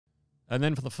And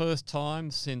then for the first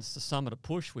time since the summer to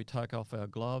push, we take off our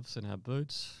gloves and our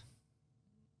boots.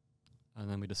 And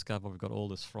then we discover we've got all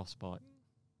this frostbite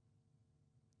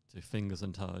to fingers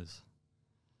and toes.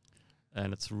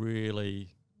 And it's really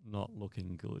not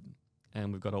looking good.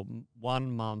 And we've got a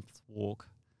 1 month walk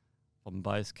from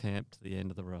base camp to the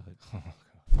end of the road. Oh,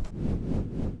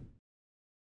 God.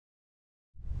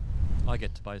 I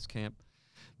get to base camp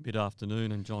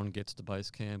mid-afternoon and John gets to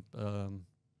base camp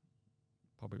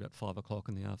probably about 5 o'clock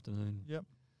in the afternoon. Yep.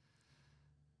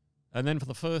 And then for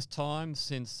the first time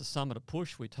since the summer to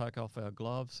push, we take off our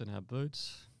gloves and our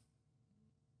boots.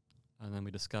 And then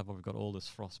we discover we've got all this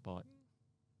frostbite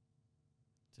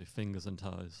to fingers and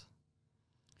toes.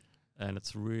 And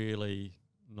it's really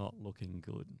not looking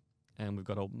good. And we've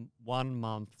got a 1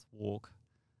 month walk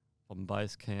from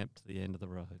base camp to the end of the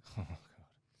road. Oh, God.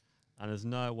 And there's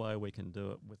no way we can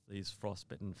do it with these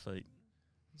frostbitten feet.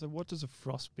 So what does a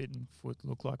frostbitten foot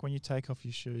look like? When you take off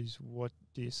your shoes, what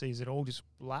do you see? Is it all just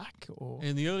black or?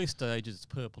 In the early stages, it's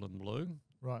purple and blue.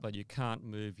 Right. But you can't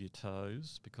move your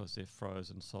toes because they're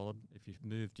frozen solid. If you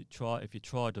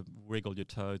tried to wriggle your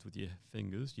toes with your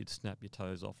fingers, you'd snap your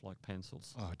toes off like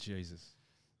pencils. Oh, Jesus.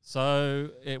 So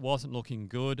it wasn't looking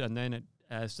good, and then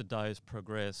as the days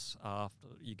progress, after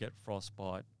you get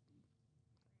frostbite,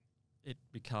 it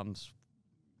becomes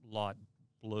light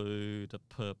blue to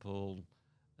purple,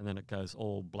 and then it goes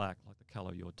all black like the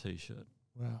colour of your T-shirt.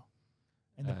 Wow.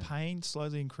 And the pain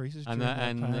slowly increases and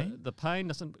during that pain? The pain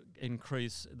doesn't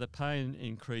increase. The pain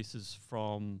increases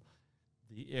from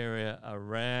the area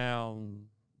around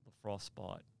the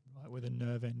frostbite. Right, where the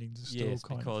nerve endings are still Yes,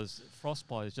 kind because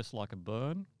frostbite is just like a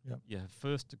burn. Yep. You have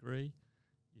first degree,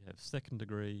 you have second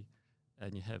degree,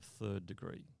 and you have third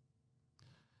degree.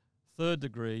 Third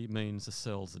degree means the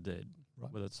cells are dead,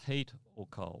 Right. whether it's heat or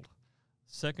cold.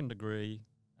 Second degree,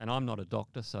 and I'm not a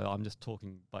doctor, so I'm just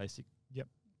talking basic Yep.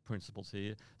 principles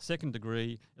here. Second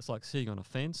degree, it's like sitting on a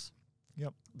fence.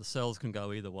 Yep. The cells can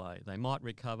go either way. They might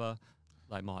recover,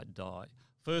 they might die.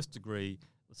 First degree,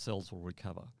 the cells will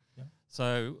recover. Yep.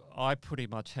 So I pretty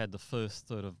much had the first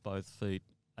third of both feet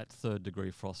at third degree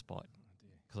frostbite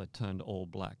because they turned all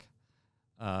black.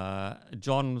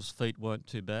 John's feet weren't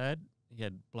too bad. He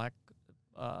had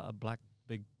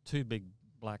two big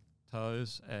black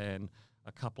toes and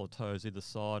a couple of toes either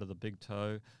side of the big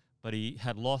toe, but he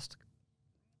had lost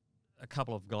a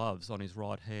couple of gloves on his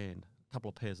right hand, a couple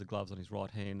of pairs of gloves on his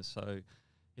right hand, so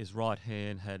his right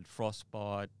hand had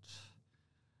frostbite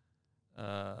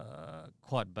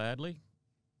quite badly,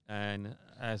 and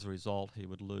as a result he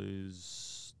would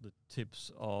lose the tips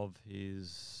of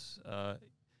his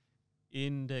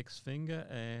index finger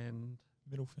and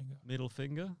middle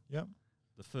finger. Yep.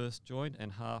 the first joint,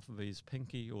 and half of his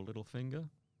pinky or little finger.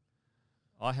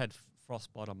 I had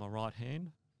frostbite on my right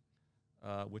hand,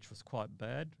 which was quite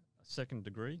bad, second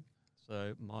degree.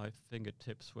 So my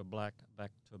fingertips were black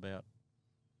back to about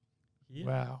here.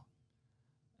 Wow.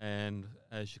 And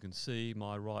as you can see,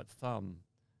 my right thumb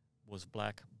was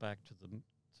black back to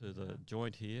the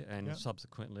joint here, and Yep.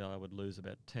 subsequently I would lose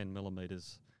about 10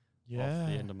 millimetres Yeah. off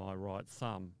the end of my right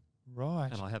thumb.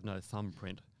 Right. And I have no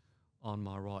thumbprint on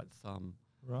my right thumb.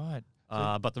 Right.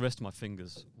 But the rest of my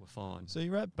fingers were fine. So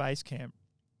you're at base camp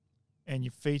and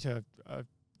your feet are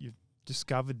you've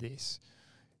discovered this.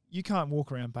 You can't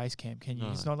walk around base camp, can you?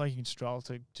 No. It's not like you can stroll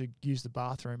to use the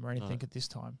bathroom or anything No. at this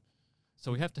time.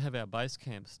 So we have to have our base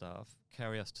camp staff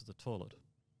carry us to the toilet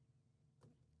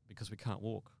because we can't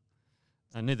walk.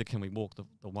 And neither can we walk the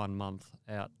 1 month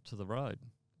out to the road.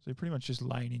 So you're pretty much just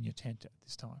laying in your tent at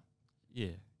this time.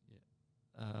 Yeah.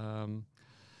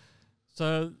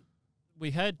 So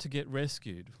we had to get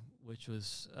rescued, which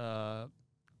was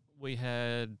we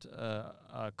had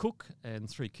a cook and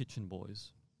 3 kitchen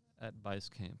boys at base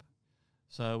camp.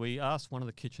 So we asked one of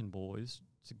the kitchen boys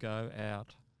to go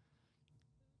out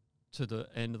to the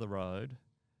end of the road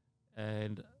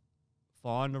and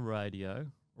find a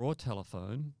radio or a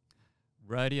telephone,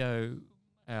 radio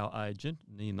our agent,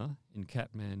 Nima, in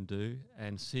Kathmandu,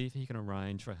 and see if he can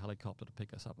arrange for a helicopter to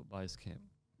pick us up at base camp.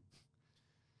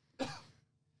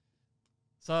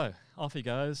 So off he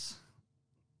goes,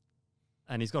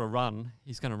 and he's got to run.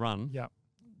 He's going to run Yep.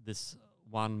 this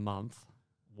 1 month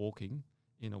walking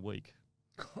in a week.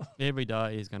 Every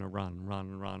day he's going to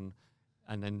run,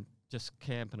 and then just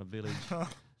camp in a village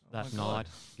that night,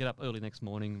 get up early next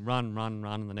morning, run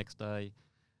the next day.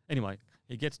 Anyway,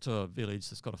 he gets to a village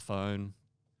that's got a phone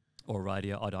or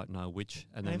radio, I don't know which,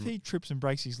 and then if he trips and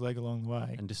breaks his leg along the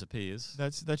way, and disappears.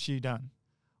 that's you done.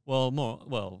 Well,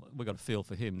 we got a feel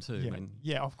for him too. Yeah. I mean,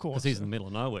 Yeah, of course. because he's in the middle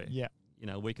of nowhere. Yeah. You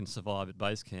know, we can survive at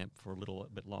base camp for a little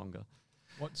bit longer.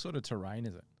 What sort of terrain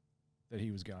is it? that he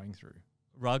was going through?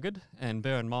 Rugged, and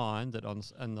bear in mind that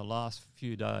in the last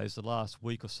few days, the last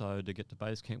week or so to get to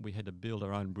base camp, we had to build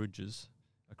our own bridges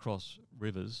across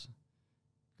rivers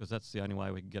because that's the only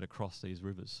way we could get across these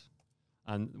rivers.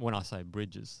 And when I say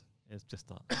bridges, it's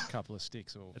just A couple of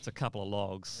sticks or... it's a couple of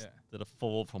logs that are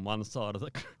fall from one side of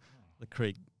the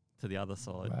creek to the other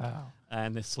side. Wow.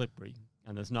 And they're slippery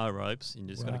and there's no ropes and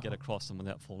you just got to get across them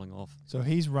without falling off. So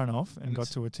he's run off and got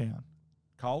to a town.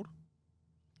 Cold?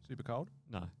 Super cold?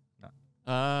 No. No.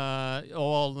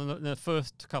 Well, in the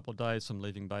first couple of days from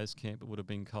leaving base camp, it would have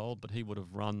been cold, but he would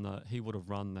have run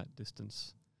that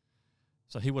distance.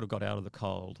 So he would have got out of the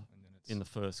cold in the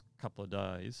first couple of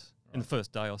days, in the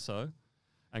first day or so,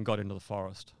 and got into the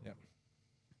forest. Yep.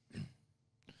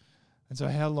 And so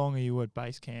how long are you at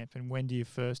base camp, and when do you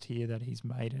first hear that he's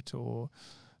made it? Or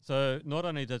so not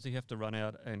only does he have to run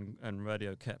out and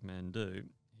radio Kathmandu,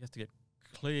 he has to get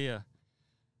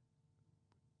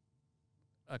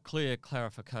a clear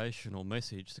clarification or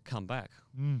message to come back.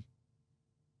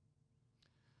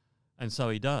 And so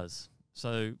he does.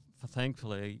 So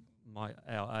thankfully,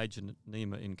 our agent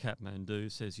Nima in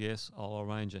Kathmandu says, yes, I'll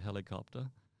arrange a helicopter.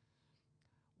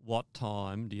 What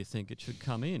time do you think it should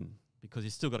come in? Because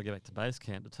he's still got to go back to base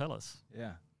camp to tell us.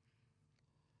 Yeah.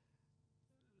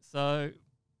 So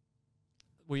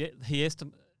he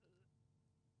estimates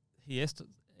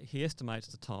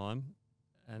the time,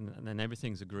 and then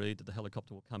everything's agreed that the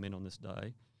helicopter will come in on this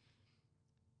day.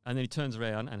 And then he turns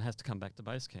around and has to come back to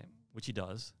base camp, which he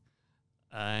does.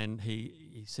 And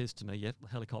he says to me, yep, the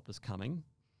helicopter's coming.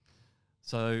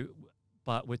 So,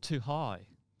 but we're too high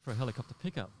for a helicopter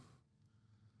pickup.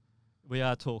 We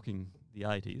are talking the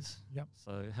 80s. Yep.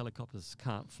 So helicopters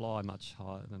can't fly much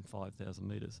higher than 5,000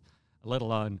 metres, let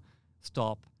alone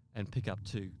stop and pick up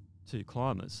two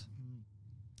climbers.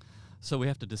 So we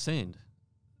have to descend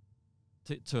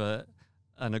to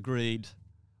an agreed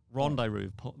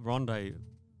rendezvous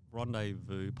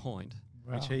point.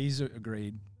 Wow. Which he's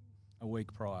agreed a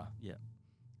week prior. Yeah,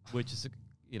 which is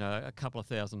a couple of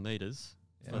thousand metres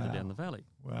further down the valley.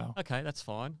 Wow. Okay, that's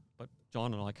fine, but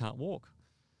John and I can't walk.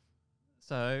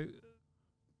 So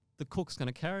the cook's going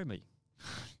to carry me,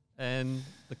 and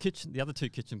the other two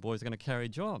kitchen boys are going to carry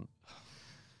John.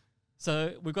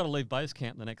 So we've got to leave base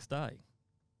camp the next day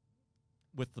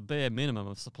with the bare minimum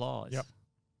of supplies. Yep.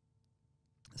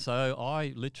 So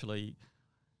I literally,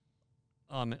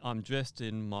 I'm dressed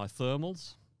in my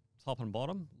thermals, top and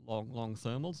bottom, long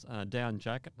thermals, a down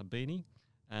jacket and a beanie,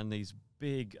 and these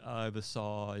big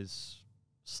oversized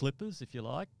slippers, if you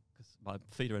like, because my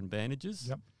feet are in bandages.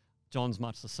 Yep. John's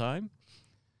much the same.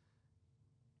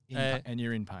 And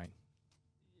you're in pain.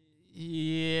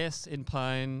 Yes, in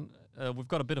pain. We've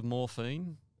got a bit of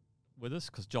morphine with us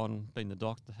because John, being the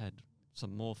doctor, had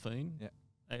some morphine. Yeah.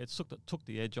 It took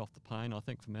the edge off the pain, I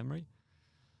think, from memory.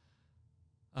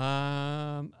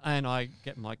 And I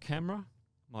get my camera,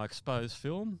 my exposed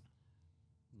film,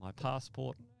 my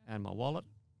passport and my wallet,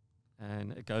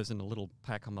 and it goes in a little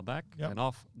pack on my back, and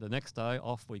the next day,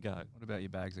 off we go. What about your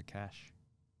bags of cash?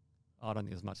 I don't think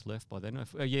there's much left by then.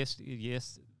 Yes,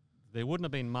 there wouldn't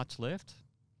have been much left,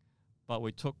 but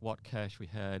we took what cash we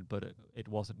had, but it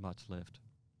wasn't much left.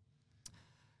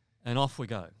 And off we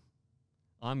go.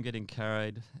 I'm getting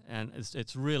carried, and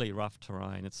it's really rough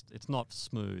terrain. It's not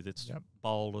smooth. It's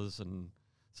boulders, and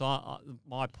so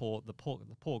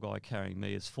the poor guy carrying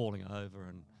me is falling over,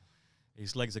 and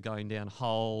his legs are going down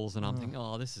holes, and I'm thinking,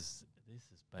 oh, this is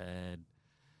bad.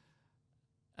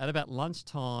 At about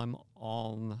lunchtime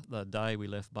on the day we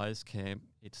left base camp,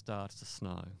 it starts to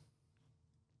snow,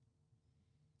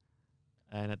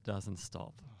 and it doesn't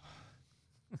stop,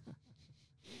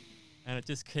 and it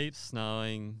just keeps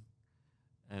snowing.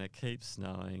 And it keeps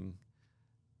snowing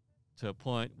to a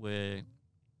point where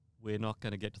we're not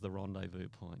going to get to the rendezvous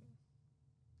point.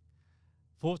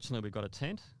 Fortunately, we've got a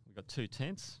tent. We've got 2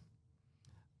 tents.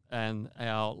 And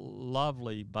our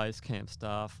lovely base camp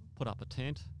staff put up a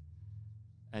tent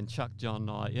and chucked John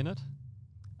and I in it.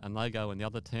 And they go in the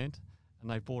other tent and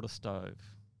they brought a stove.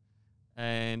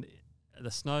 And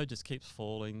the snow just keeps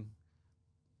falling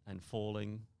and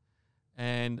falling.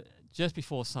 And just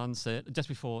before sunset, just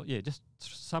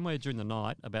somewhere during the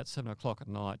night, about 7 o'clock at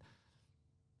night,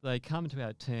 they come to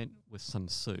our tent with some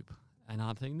soup. And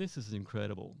I'm thinking, this is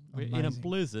incredible. Amazing. We're in a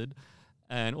blizzard,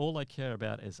 and all they care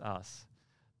about is us.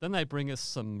 Then they bring us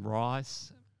some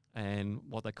rice and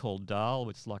what they call dal,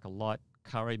 which is like a light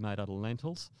curry made out of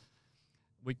lentils.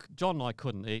 John and I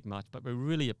couldn't eat much, but we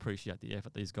really appreciate the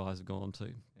effort these guys have gone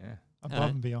to. Yeah.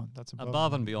 Above and beyond. That's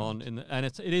above and beyond. And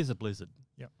it is a blizzard.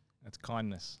 Yep. That's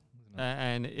kindness.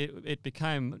 And it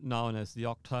became known as the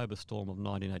October storm of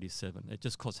 1987. It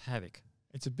just caused havoc.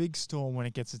 It's a big storm when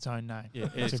it gets its own name. Yeah,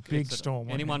 It's a big storm.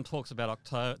 when Anyone talks about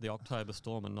the October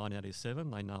storm in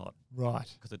 1987, they know it Right.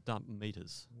 because it dumped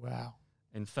meters. Wow.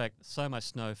 In fact, so much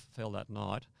snow fell that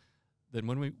night that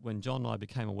when John and I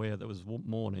became aware that it was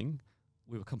morning,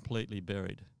 we were completely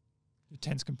buried. Your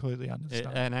tent's completely under the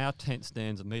snow. And our tent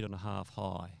stands 1.5 meters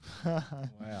high.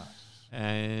 Wow.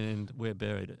 And we're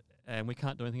buried, and we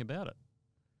can't do anything about it.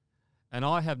 And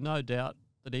I have no doubt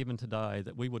that even today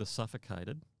that we would have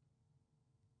suffocated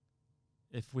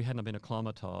if we hadn't been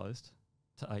acclimatised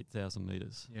to 8,000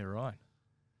 metres. Yeah, right.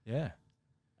 Yeah.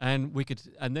 And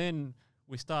then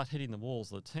we start hitting the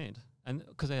walls of the tent, and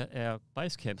because our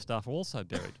base camp staff are also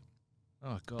buried,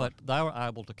 Oh, God. but they were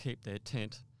able to keep their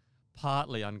tent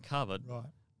partly uncovered Right.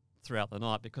 throughout the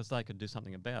night because they could do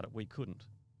something about it. We couldn't.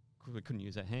 We couldn't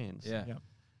use our hands. yeah. Yep.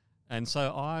 And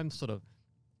so I'm sort of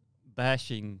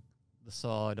bashing the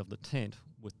side of the tent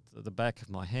with the back of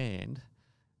my hand,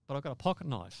 but I've got a pocket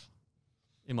knife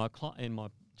in my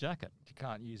jacket, You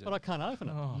can't use it. but I can't open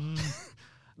it. Oh.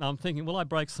 And I'm thinking, will I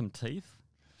break some teeth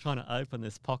trying to open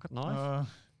this pocket knife?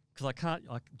 Because I can't.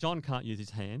 John can't use his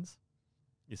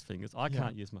fingers. I Yeah.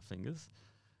 can't use my fingers.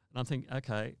 And I'm thinking,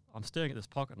 okay, I'm staring at this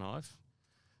pocket knife,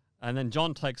 and then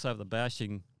John takes over the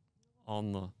bashing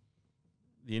on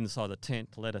the inside of the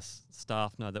tent to let us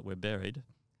staff know that we're buried.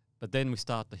 But then we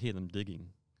start to hear them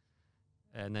digging.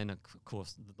 And then, of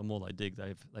course, the more they dig,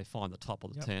 they find the top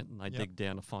of the Yep. tent, and they Yep. dig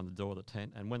down to find the door of the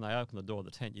tent. And when they open the door of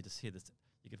the tent, you just hear this,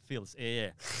 you can feel this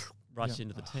air rush Yep.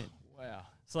 into the tent. Wow.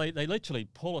 So they literally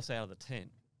pull us out of the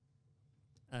tent.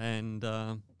 And,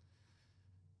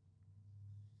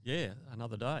 yeah,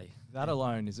 another day. That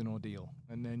alone is an ordeal.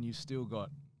 And then you've still got...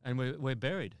 And we're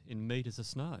buried in meters of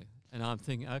snow. And I'm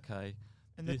thinking, okay.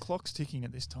 And the clock's ticking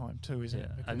at this time too, isn't it?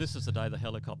 And this is the day the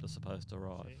helicopter's supposed to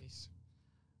arrive. Jeez.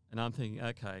 And I'm thinking,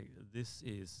 okay, this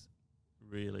is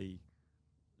really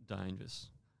dangerous.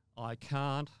 I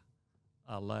can't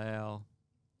allow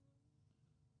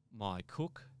my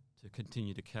cook to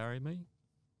continue to carry me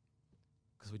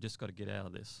because we just got to get out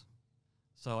of this.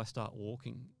 So I start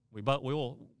walking. We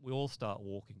all start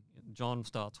walking. John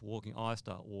starts walking. I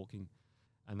start walking.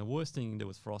 And the worst thing you can do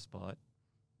with frostbite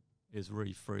is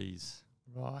refreeze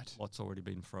Right. what's already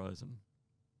been frozen.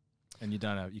 And you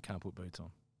can't put boots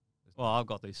on. Well, I've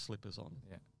got these slippers on.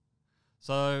 Yeah.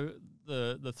 So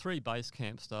the three base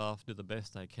camp staff do the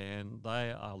best they can.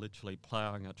 They are literally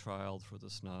ploughing a trail through the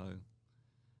snow,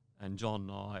 and John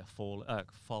and I are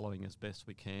following as best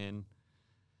we can.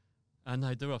 And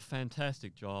they do a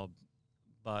fantastic job,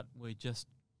 but we just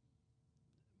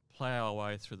plough our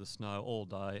way through the snow all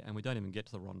day, and we don't even get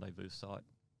to the rendezvous site.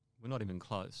 We're not even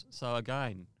close. So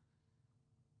again,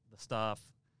 the staff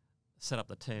set up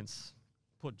the tents,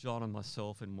 put John and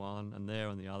myself in one, and there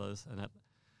and the others, and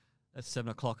at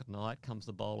 7 o'clock at night comes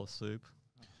the bowl of soup.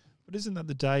 But isn't that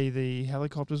the day the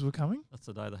helicopters were coming? That's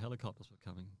the day the helicopters were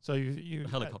coming. So you The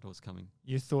helicopter was coming.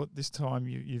 you thought this time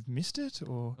you've missed it,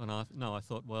 or And I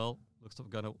thought, well, looks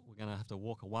like we're gonna have to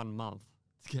walk 1 month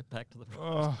to get back to the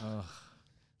oh,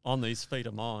 on these feet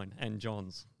of mine and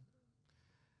John's.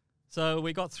 So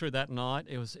we got through that night.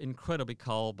 It was incredibly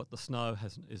cold, but the snow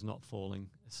is not falling.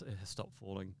 It has stopped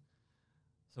falling.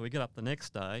 So we get up the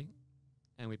next day,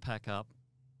 and we pack up.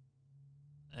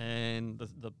 And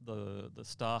the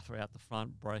staff are out the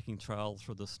front breaking trail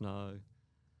through the snow.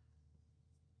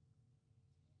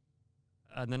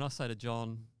 And then I say to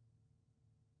John,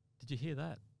 "Did you hear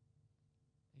that?"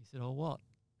 He said, "Oh, what?"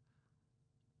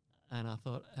 And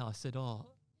I said,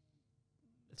 "Oh,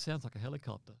 it sounds like a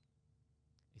helicopter."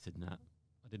 He said, "No,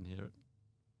 I didn't hear it."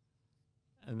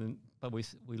 And then, but we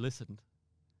listened.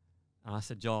 And I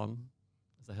said, "John,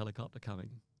 there's a helicopter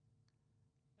coming."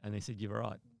 And he said, "You're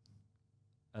right."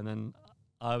 And then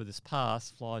over this pass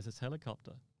flies this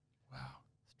helicopter. wow.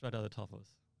 Straight over the top of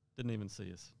us. Didn't even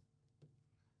see us.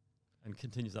 And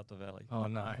continues up the valley. Oh,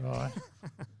 no. Right.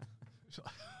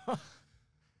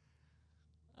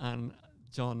 And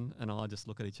John and I just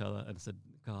look at each other and said,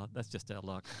 "God, that's just our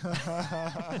luck."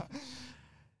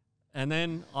 And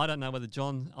then I don't know whether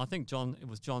it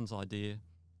was John's idea.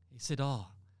 He said, "Oh,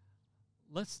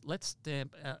 let's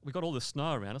stamp out. We've got all this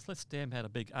snow around us. Let's stamp out a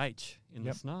big H in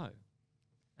the snow."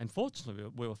 And fortunately,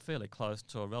 we were fairly close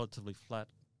to a relatively flat,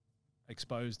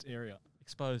 Exposed area.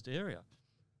 exposed area.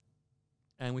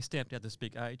 And we stamped out this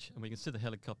big H, and we can see the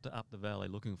helicopter up the valley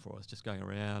looking for us, just going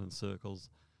around in circles.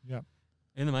 Yep.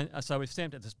 So we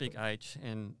stamped out this big H,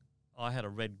 and I had a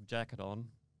red jacket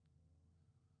on,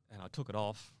 and I took it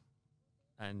off,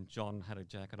 and John had a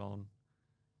jacket on,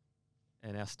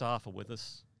 and our staff are with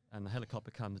us, and the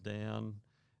helicopter comes down,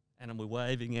 and we're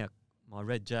waving our my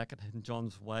red jacket, and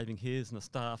John's waving his, and the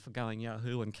staff are going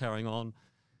Yahoo and carrying on,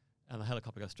 and the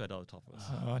helicopter goes straight over the top of us.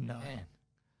 Oh, no. Man.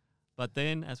 But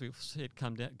then, as we see it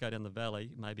go down the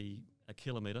valley, maybe a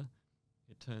kilometre,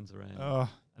 it turns around Oh.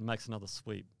 and makes another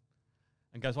sweep,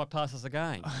 and goes right past us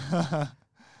again, and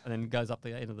then goes up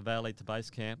the end of the valley to base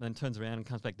camp, and then turns around and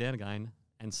comes back down again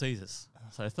and sees us.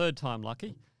 So third time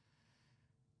lucky.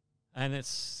 And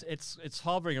it's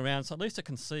hovering around, so at least it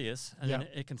can see us, and then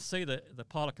it can see the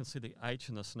pilot can see the H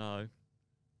in the snow,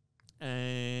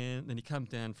 and then he comes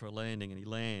down for a landing, and he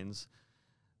lands.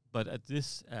 But at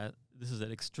this is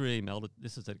at extreme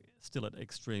still at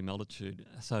extreme altitude.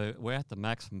 So we're at the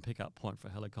maximum pickup point for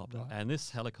a helicopter, Right. and this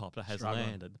helicopter has Struggling.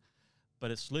 landed,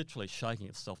 but it's literally shaking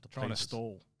itself to Trying to pieces.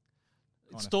 stall.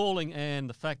 It's stalling, and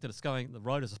the fact that the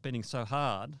rotors are spinning so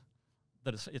hard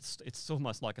that it's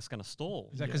almost like it's going to stall.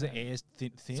 Is that because the air's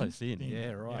thin? So thin.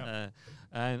 Yeah, right.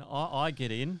 And I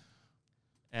get in,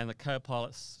 and the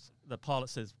pilot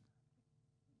says,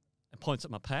 and points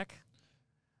at my pack,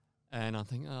 and I'm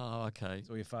thinking, oh, okay. It's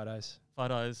all your photos.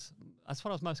 Photos. That's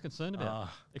what I was most concerned about.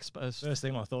 Exposed, First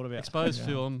thing I thought about. exposed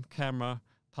film, camera,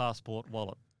 passport,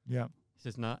 wallet. Yeah. He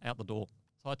says, no, out the door.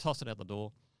 So I toss it out the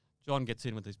door. John gets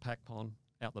in with his pack on,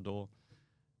 out the door.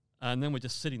 And then we're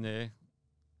just sitting there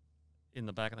in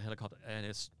the back of the helicopter, and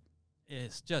it's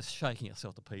just shaking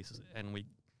itself to pieces. And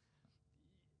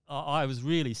I was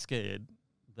really scared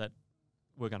that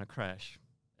we're going to crash.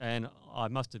 And I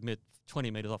must admit,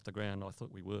 20 metres off the ground, I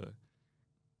thought we were.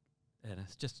 And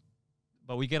it's just,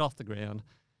 but we get off the ground,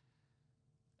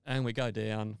 and we go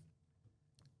down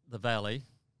the valley,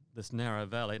 this narrow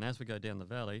valley, and as we go down the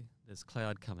valley, there's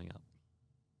cloud coming up.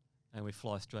 And we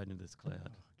fly straight into this cloud.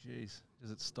 Jeez,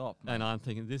 does it stop? And I'm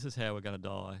thinking, this is how we're going to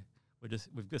die.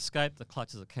 We've escaped the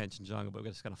clutches of Kanchenjunga, but we're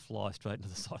just going to fly straight into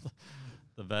the side of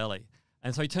the valley.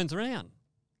 And so he turns around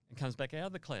and comes back out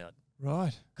of the cloud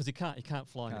Right. because he can't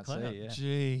fly in the Can't cloud. see, yeah.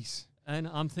 Jeez. And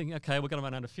I'm thinking, okay, we're going to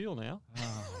run out of fuel now.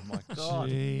 Oh my God.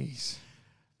 Jeez.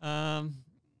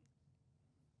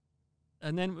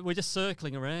 And then we're just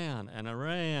circling around,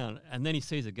 and then he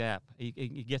sees a gap. He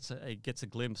gets a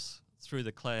glimpse through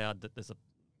the cloud that there's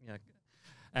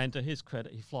and to his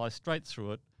credit, he flies straight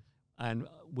through it, and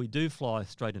we do fly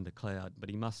straight into cloud, but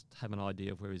he must have an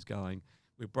idea of where he's going.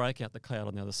 We break out the cloud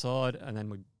on the other side, and then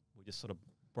we just sort of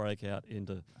break out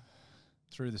into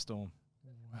Through the storm.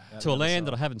 Out to a the other land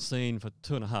that I side. haven't seen for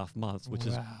 2.5 months, which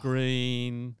is Wow.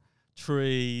 green,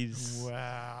 trees,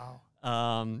 Wow.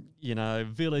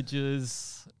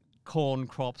 Villages, corn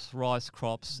crops, rice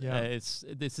crops. Yeah. This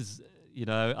is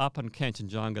up in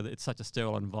Kanchenjunga. It's such a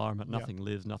sterile environment. Yeah. Nothing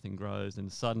lives, nothing grows,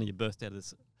 and suddenly you burst out of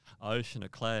this ocean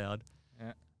of cloud,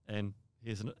 Yeah. and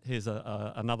here's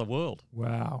another world.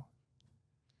 Wow.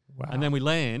 Wow. And then we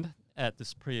land at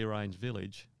this prearranged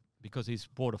village because he's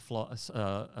brought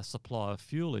a supply of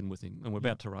fuel in with him, and we're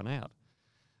about to run out.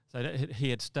 So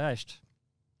he had stashed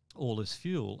all his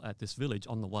fuel at this village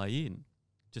on the way in,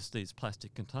 just these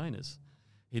plastic containers.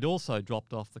 He'd also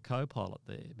dropped off the co-pilot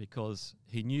there because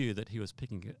he knew that he was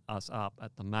picking us up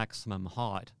at the maximum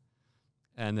height,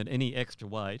 and that any extra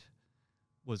weight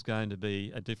was going to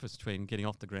be a difference between getting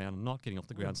off the ground and not getting off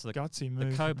the ground. So gutsy the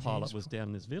move. co-pilot was down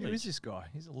in this Who is village. this guy?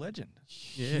 He's a legend.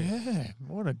 Yeah.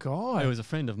 What a guy. There was a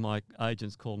friend of my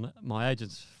agent's called my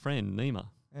agent's friend Nima.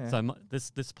 Yeah. So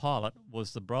this pilot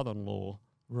was the brother-in-law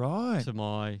Right. to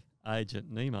my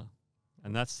agent Nima,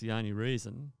 and that's the only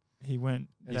reason. He went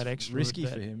It's that extra. risky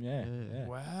that- for him, yeah. Yeah. yeah.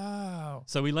 Wow.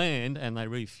 So we land and they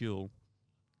refuel,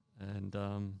 and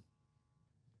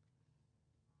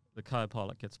the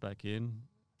co-pilot gets back in,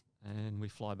 and we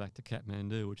fly back to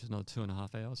Kathmandu, which is another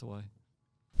 2.5 hours away.